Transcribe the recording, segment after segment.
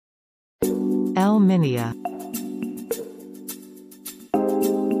Minieh.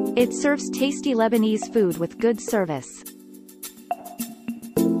 It serves tasty Lebanese food with good service.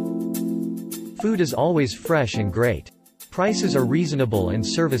 Food is always fresh and great. Prices are reasonable and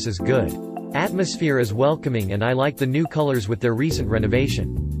service is good. Atmosphere is welcoming and I like the new colors with their recent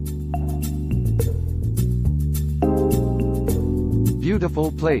renovation.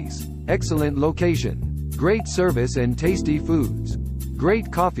 Beautiful place, excellent location, great service and tasty foods.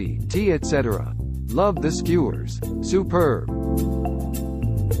 Great coffee, tea etc. Love the skewers. Superb.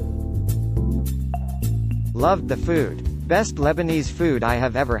 Loved the food. Best Lebanese food I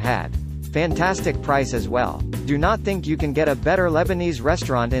have ever had. Fantastic price as well. Do not think you can get a better Lebanese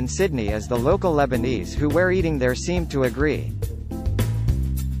restaurant in Sydney, as the local Lebanese who were eating there seemed to agree.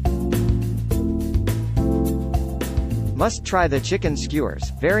 Must try the chicken skewers,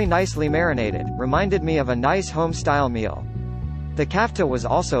 very nicely marinated, reminded me of a nice home-style meal. The kafta was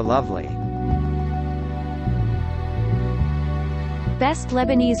also lovely. Best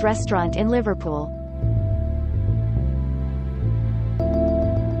Lebanese restaurant in Liverpool.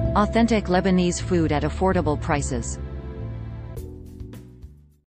 Authentic Lebanese food at affordable prices.